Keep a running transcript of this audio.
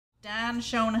Don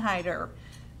Schoenheider.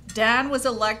 Don was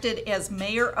elected as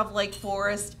mayor of Lake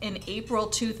Forest in April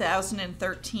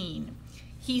 2013.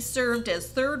 He served as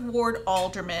 3rd Ward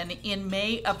Alderman in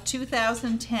May of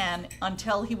 2010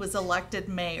 until he was elected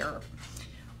mayor.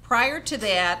 Prior to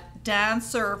that, Don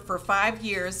served for 5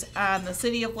 years on the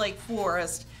City of Lake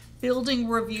Forest Building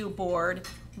Review Board,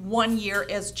 1 year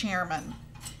as chairman.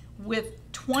 With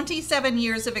 27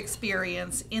 years of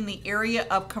experience in the area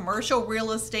of commercial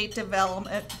real estate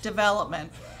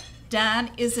development, Don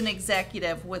is an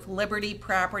executive with Liberty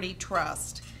Property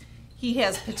Trust. He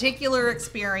has particular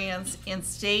experience in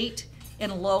state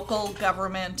and local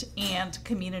government and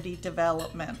community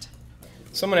development.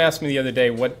 Someone asked me the other day,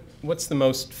 what's the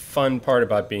most fun part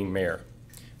about being mayor?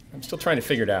 I'm still trying to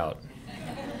figure it out.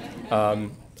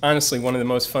 Honestly, one of the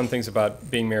most fun things about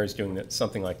being mayor is doing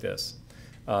something like this.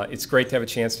 It's great to have a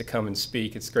chance to come and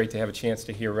speak. It's great to have a chance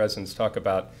to hear residents talk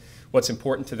about what's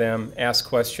important to them, ask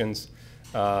questions,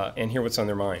 and hear what's on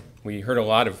their mind. We heard a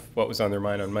lot of what was on their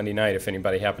mind on Monday night, if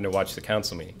anybody happened to watch the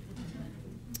council meeting.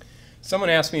 Someone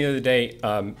asked me the other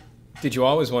day, did you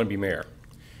always want to be mayor?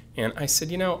 And I said,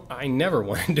 you know, I never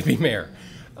wanted to be mayor.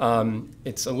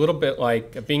 It's a little bit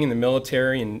like being in the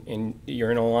military and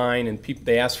you're in a line and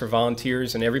they ask for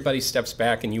volunteers and everybody steps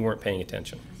back and you weren't paying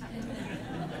attention.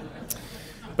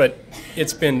 But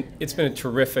it's been a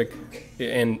terrific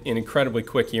and an incredibly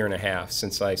quick year and a half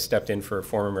since I stepped in for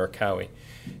former Mayor Cowie.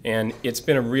 And it's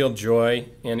been a real joy,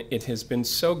 and it has been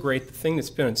so great. The thing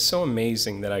that's been so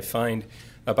amazing that I find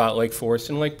about Lake Forest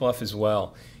and Lake Bluff as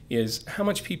well is how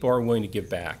much people are willing to give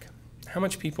back, how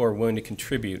much people are willing to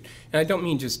contribute. And I don't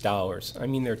mean just dollars. I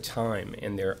mean their time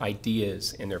and their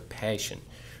ideas and their passion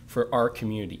for our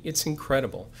community. It's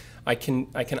incredible. I can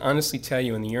honestly tell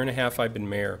you, in the year and a half I've been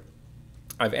mayor,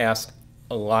 I've asked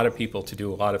a lot of people to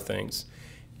do a lot of things,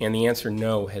 and the answer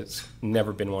no has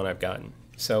never been one I've gotten.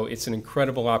 So it's an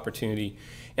incredible opportunity,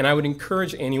 and I would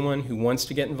encourage anyone who wants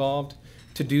to get involved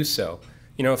to do so.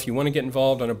 You know, if you want to get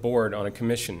involved on a board, on a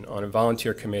commission, on a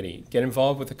volunteer committee, get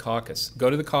involved with the caucus. Go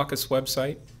to the caucus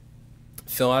website,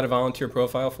 fill out a volunteer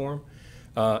profile form,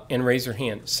 and raise your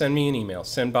hand. Send me an email,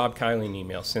 send Bob Kiley an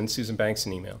email, send Susan Banks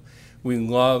an email. We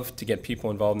love to get people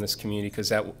involved in this community because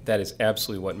that is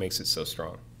absolutely what makes it so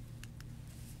strong.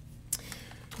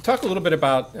 Talk a little bit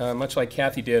about, much like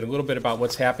Kathy did, a little bit about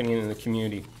what's happening in the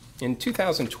community. In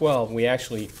 2012, we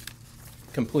actually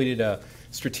completed a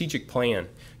strategic plan,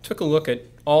 took a look at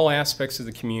all aspects of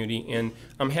the community, and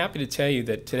I'm happy to tell you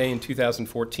that today in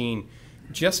 2014,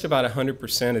 just about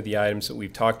 100% of the items that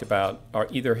we've talked about are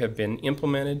either have been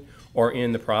implemented or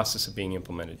in the process of being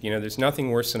implemented. You know, there's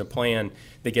nothing worse than a plan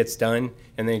that gets done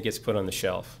and then it gets put on the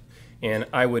shelf. And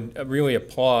I would really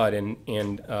applaud and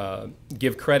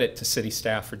give credit to city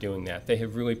staff for doing that. They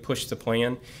have really pushed the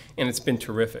plan, and it's been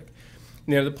terrific.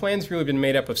 You know, the plan's really been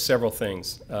made up of several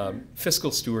things.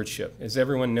 Fiscal stewardship, as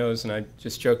everyone knows, and I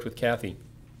just joked with Kathy,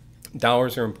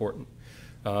 dollars are important.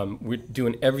 We're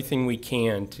doing everything we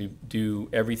can to do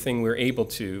everything we're able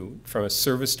to from a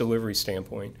service delivery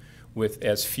standpoint with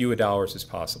as few dollars as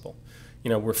possible. You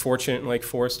know, we're fortunate in Lake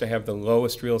Forest to have the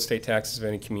lowest real estate taxes of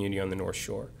any community on the North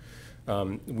Shore.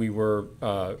 We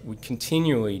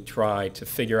continually try to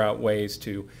figure out ways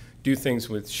to do things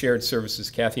with shared services.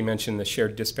 Kathy mentioned the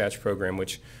shared dispatch program,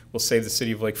 which will save the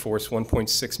city of Lake Forest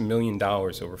 $1.6 million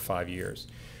over 5 years.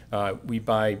 We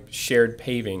buy shared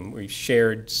paving, we've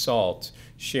shared salt,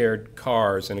 shared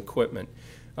cars and equipment.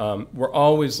 We're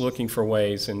always looking for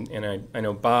ways, and I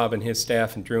know Bob and his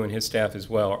staff and Drew and his staff as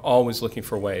well are always looking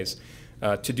for ways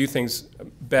to do things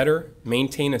better,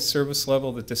 maintain a service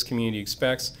level that this community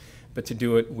expects, but to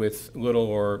do it with little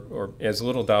or as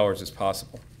little dollars as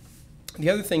possible. The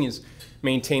other thing is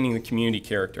maintaining the community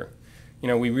character. You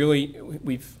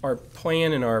know, our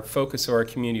plan and our focus of our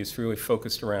community is really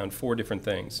focused around 4 different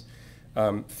things: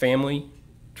 family,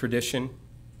 tradition,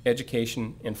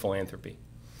 education, and philanthropy.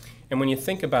 And when you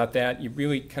think about that, it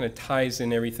really kind of ties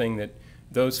in everything that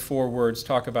those 4 words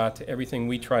talk about to everything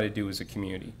we try to do as a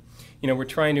community. You know, we're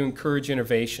trying to encourage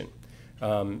innovation.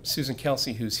 Susan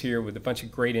Kelsey, who's here with a bunch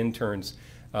of great interns,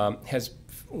 has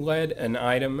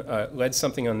led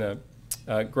something on the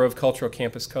Grove Cultural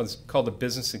Campus called the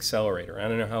Business Accelerator. I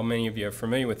don't know how many of you are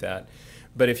familiar with that,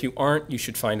 but if you aren't, you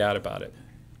should find out about it.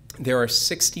 There are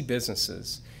 60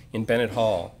 businesses in Bennett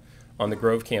Hall on the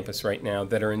Grove campus right now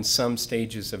that are in some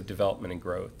stages of development and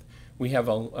growth. We have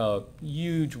a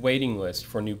huge waiting list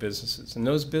for new businesses, and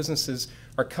those businesses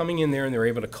are coming in there and they're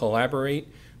able to collaborate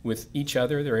with each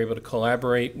other. They're able to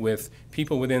collaborate with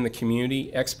people within the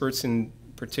community, experts in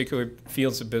particular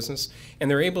fields of business, and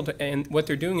they're able to, and what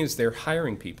they're doing is they're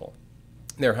hiring people.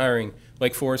 They're hiring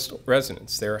Lake Forest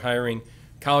residents. They're hiring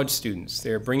college students.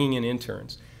 They're bringing in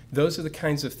interns. Those are the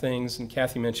kinds of things, and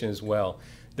Kathy mentioned as well,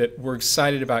 that we're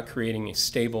excited about creating a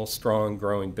stable, strong,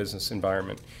 growing business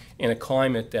environment and a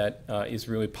climate that is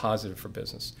really positive for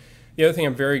business. The other thing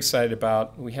I'm very excited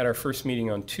about, we had our first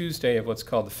meeting on Tuesday of what's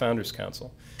called the Founders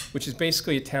Council, which is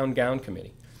basically a town gown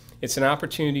committee. It's an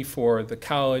opportunity for the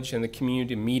college and the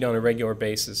community to meet on a regular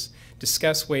basis,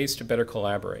 discuss ways to better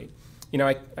collaborate. You know,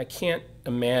 I can't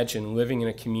imagine living in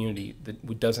a community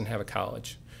that doesn't have a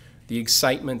college. The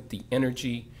excitement, the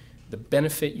energy, the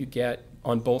benefit you get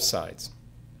on both sides.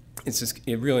 It's just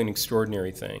really an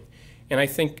extraordinary thing. And I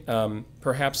think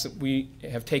perhaps that we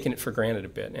have taken it for granted a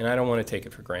bit, and I don't want to take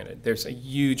it for granted. There's a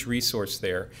huge resource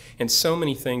there, and so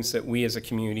many things that we as a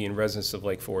community and residents of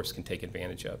Lake Forest can take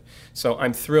advantage of. So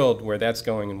I'm thrilled where that's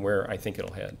going and where I think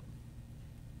it'll head.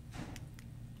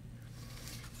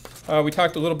 We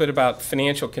talked a little bit about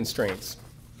financial constraints.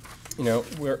 You know,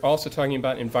 we're also talking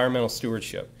about environmental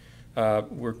stewardship.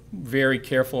 We're very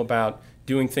careful about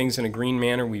doing things in a green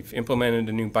manner. We've implemented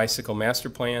a new bicycle master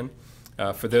plan.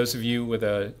 For those of you with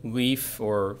a Leaf,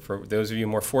 or for those of you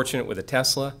more fortunate with a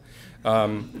Tesla,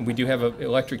 we do have an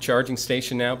electric charging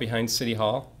station now behind City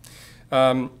Hall.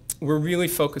 We're really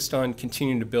focused on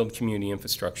continuing to build community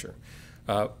infrastructure.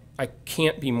 I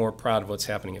can't be more proud of what's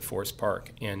happening at Forest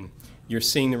Park, and you're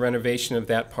seeing the renovation of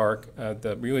that park,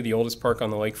 really the oldest park on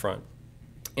the lakefront.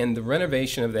 And the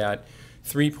renovation of that,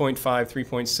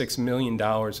 $3.6 million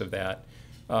of that,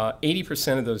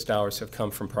 80% of those dollars have come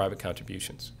from private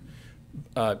contributions.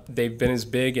 They've been as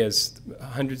big as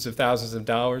hundreds of thousands of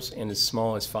dollars and as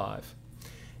small as $5.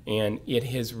 And it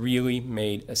has really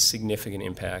made a significant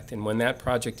impact. And when that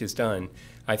project is done,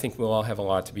 I think we'll all have a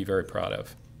lot to be very proud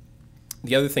of.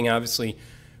 The other thing, obviously,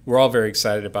 we're all very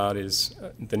excited about is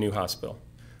the new hospital.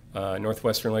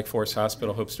 Northwestern Lake Forest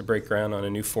Hospital hopes to break ground on a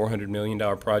new $400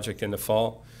 million project in the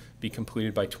fall, be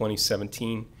completed by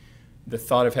 2017. The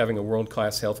thought of having a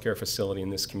world-class healthcare facility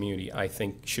in this community, I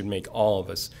think, should make all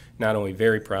of us not only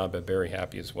very proud, but very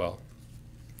happy as well.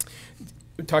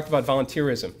 We talked about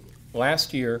volunteerism.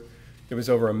 Last year, there was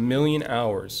over 1 million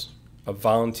hours of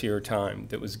volunteer time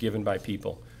that was given by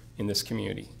people in this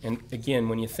community. And again,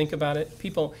 when you think about it,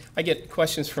 I get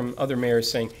questions from other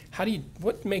mayors saying,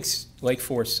 what makes Lake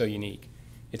Forest so unique?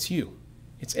 It's you.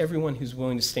 It's everyone who's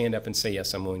willing to stand up and say,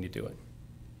 yes, I'm willing to do it.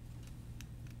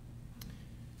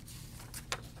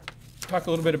 Talk a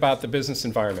little bit about the business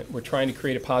environment. We're trying to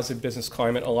create a positive business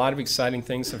climate. A lot of exciting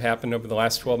things have happened over the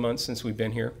last 12 months since we've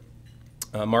been here.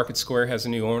 Market Square has a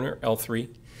new owner, L3.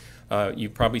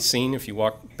 You've probably seen, if you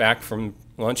walk back from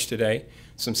lunch today,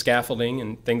 some scaffolding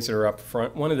and things that are up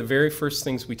front. One of the very first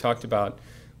things we talked about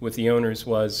with the owners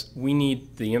was we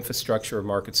need the infrastructure of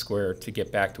Market Square to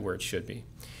get back to where it should be.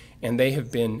 And they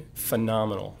have been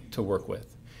phenomenal to work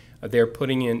with. They're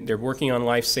working on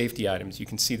life safety items. You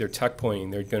can see they're tuck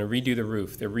pointing. They're going to redo the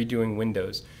roof. They're redoing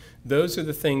windows. Those are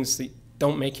the things that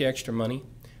don't make you extra money,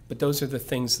 but those are the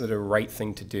things that are the right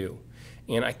thing to do.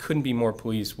 And I couldn't be more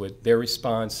pleased with their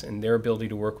response and their ability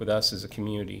to work with us as a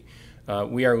community.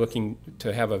 We are looking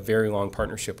to have a very long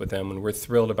partnership with them, and we're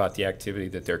thrilled about the activity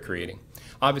that they're creating.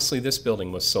 Obviously, this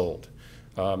building was sold.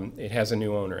 It has a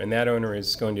new owner, and that owner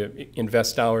is going to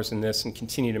invest dollars in this and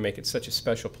continue to make it such a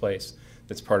special place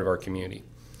that's part of our community.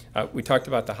 We talked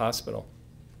about the hospital.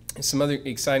 Some other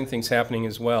exciting things happening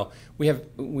as well.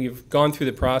 We've gone through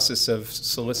the process of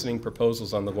soliciting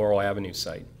proposals on the Laurel Avenue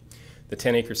site, the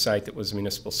 10-acre site that was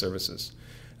Municipal Services.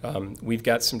 We've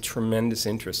got some tremendous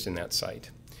interest in that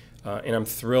site. And I'm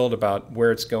thrilled about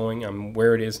where it's going,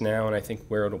 where it is now, and I think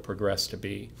where it'll progress to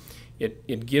be.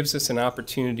 It gives us an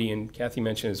opportunity, and Kathy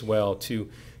mentioned as well, to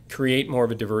create more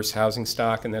of a diverse housing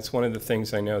stock, and that's one of the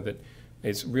things I know that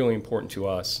is really important to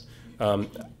us.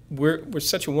 We're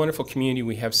such a wonderful community.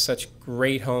 We have such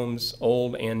great homes,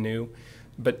 old and new,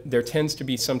 but there tends to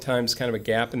be sometimes kind of a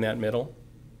gap in that middle.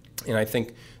 And I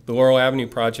think the Laurel Avenue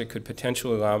project could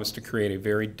potentially allow us to create a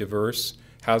very diverse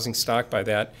housing stock. By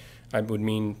that, I would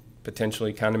mean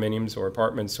potentially condominiums or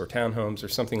apartments or townhomes or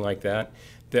something like that,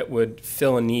 that would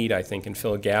fill a need, I think, and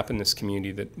fill a gap in this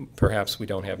community that perhaps we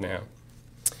don't have now.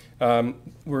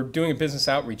 We're doing a business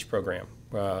outreach program.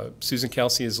 Susan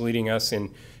Kelsey is leading us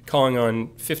in calling on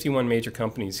 51 major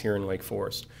companies here in Lake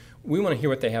Forest. We want to hear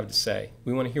what they have to say.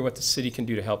 We want to hear what the city can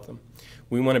do to help them.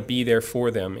 We want to be there for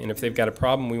them, and if they've got a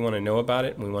problem, we want to know about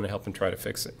it, and we want to help them try to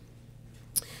fix it.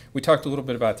 We talked a little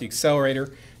bit about the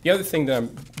accelerator. The other thing that I'm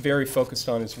very focused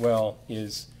on as well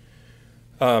is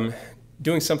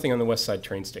doing something on the West Side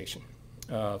train station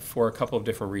for a couple of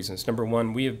different reasons. Number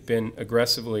one, we have been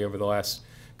aggressively over the last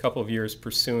couple of years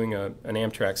pursuing an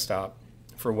Amtrak stop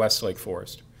for West Lake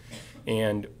Forest.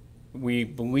 And We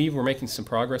believe we're making some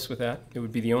progress with that. It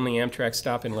would be the only Amtrak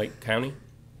stop in Lake County.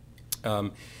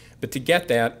 But to get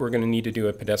that, we're going to need to do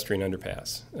a pedestrian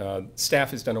underpass.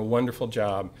 Staff has done a wonderful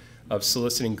job of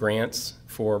soliciting grants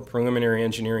for preliminary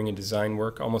engineering and design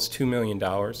work, almost $2 million.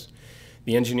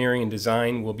 The engineering and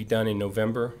design will be done in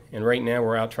November, and right now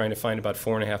we're out trying to find about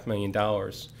 $4.5 million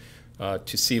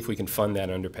to see if we can fund that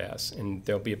underpass. And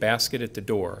there'll be a basket at the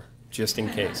door, just in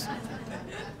case.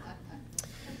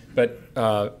 But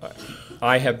Bob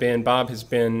has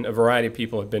been, a variety of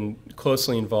people have been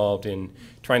closely involved in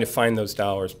trying to find those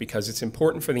dollars because it's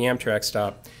important for the Amtrak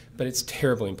stop, but it's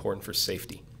terribly important for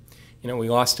safety. You know, we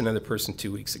lost another person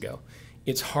 2 weeks ago.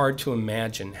 It's hard to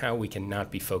imagine how we can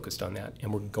not be focused on that,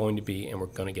 and we're going to be, and we're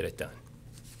going to get it done.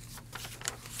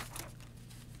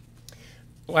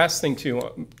 Last thing,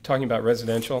 too, talking about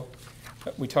residential,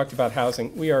 we talked about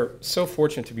housing. We are so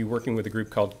fortunate to be working with a group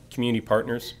called Community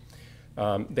Partners.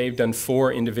 They've done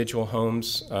 4 individual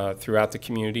homes throughout the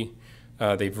community.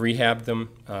 They've rehabbed them.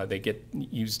 They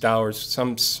use dollars,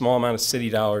 some small amount of city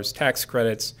dollars, tax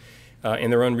credits,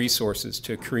 and their own resources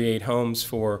to create homes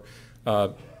for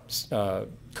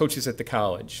coaches at the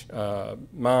college,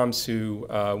 moms who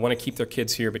want to keep their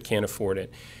kids here but can't afford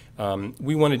it.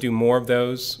 We want to do more of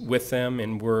those with them,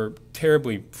 and we're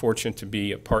terribly fortunate to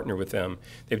be a partner with them.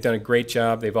 They've done a great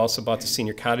job. They've also bought the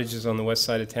senior cottages on the west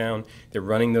side of town. They're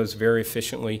running those very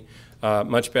efficiently,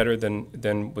 much better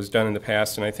than was done in the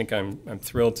past, and I think I'm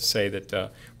thrilled to say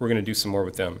that we're going to do some more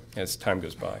with them as time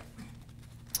goes by.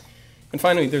 And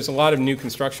finally, there's a lot of new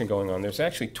construction going on. There's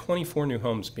actually 24 new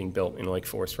homes being built in Lake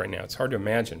Forest right now. It's hard to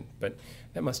imagine, but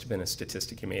that must have been a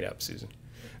statistic you made up, Susan.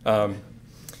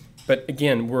 But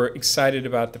again, we're excited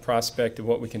about the prospect of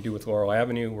what we can do with Laurel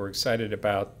Avenue. We're excited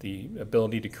about the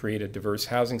ability to create a diverse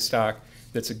housing stock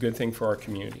that's a good thing for our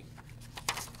community.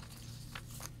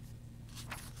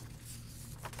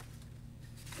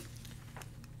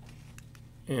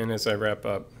 And as I wrap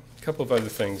up, a couple of other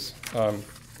things.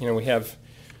 You know, we have,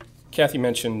 Kathy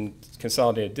mentioned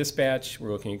consolidated dispatch.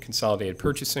 We're looking at consolidated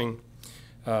purchasing.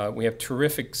 We have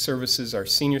terrific services. Our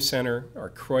senior center, our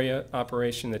Croya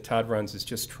operation that Todd runs is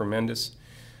just tremendous.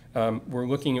 We're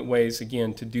looking at ways,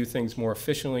 again, to do things more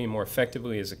efficiently and more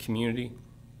effectively as a community.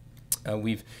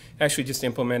 We've actually just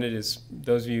implemented, as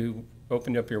those of you who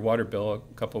opened up your water bill a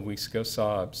couple of weeks ago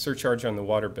saw, a surcharge on the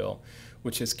water bill,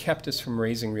 which has kept us from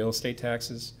raising real estate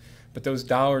taxes. But those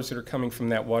dollars that are coming from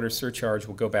that water surcharge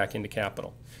will go back into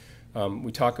capital.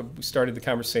 We started the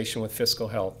conversation with fiscal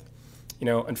health. You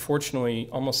know, unfortunately,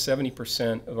 almost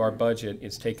 70% of our budget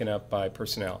is taken up by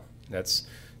personnel. That's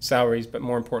salaries, but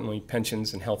more importantly,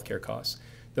 pensions and healthcare costs.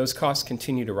 Those costs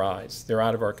continue to rise. They're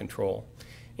out of our control.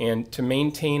 And to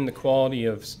maintain the quality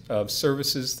of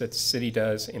services that the city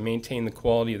does and maintain the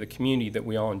quality of the community that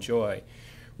we all enjoy,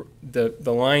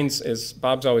 the lines, as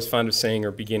Bob's always fond of saying,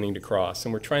 are beginning to cross.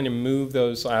 And we're trying to move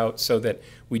those out so that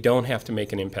we don't have to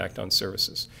make an impact on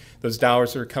services. Those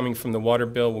dollars that are coming from the water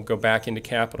bill will go back into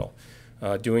capital.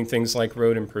 Doing things like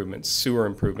road improvements, sewer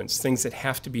improvements, things that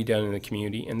have to be done in the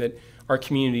community and that our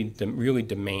community really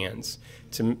demands.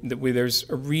 There's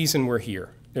a reason we're here.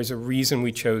 There's a reason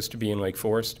we chose to be in Lake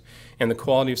Forest, and the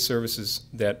quality of services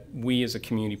that we as a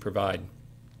community provide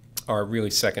are really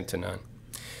second to none.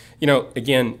 You know,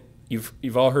 again,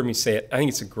 you've all heard me say it. I think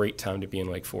it's a great time to be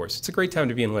in Lake Forest. It's a great time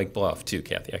to be in Lake Bluff, too,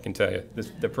 Kathy. I can tell you.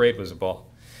 The parade was a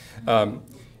ball.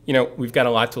 You know, we've got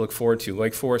a lot to look forward to.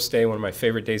 Lake Forest Day, one of my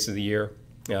favorite days of the year,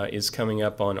 is coming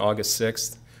up on August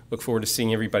 6th. Look forward to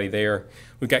seeing everybody there.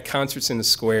 We've got concerts in the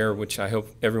square, which I hope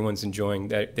everyone's enjoying.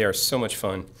 They are so much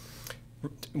fun.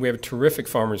 We have a terrific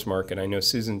farmers market. I know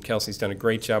Susan Kelsey's done a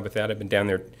great job with that. I've been down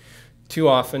there too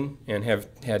often and have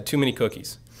had too many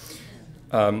cookies.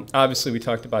 Obviously, we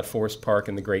talked about Forest Park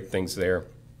and the great things there.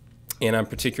 And I'm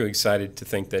particularly excited to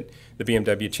think that the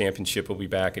BMW Championship will be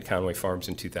back at Conway Farms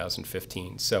in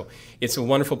 2015. So it's a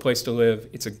wonderful place to live.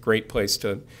 It's a great place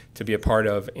to be a part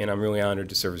of, and I'm really honored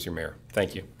to serve as your mayor.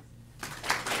 Thank you.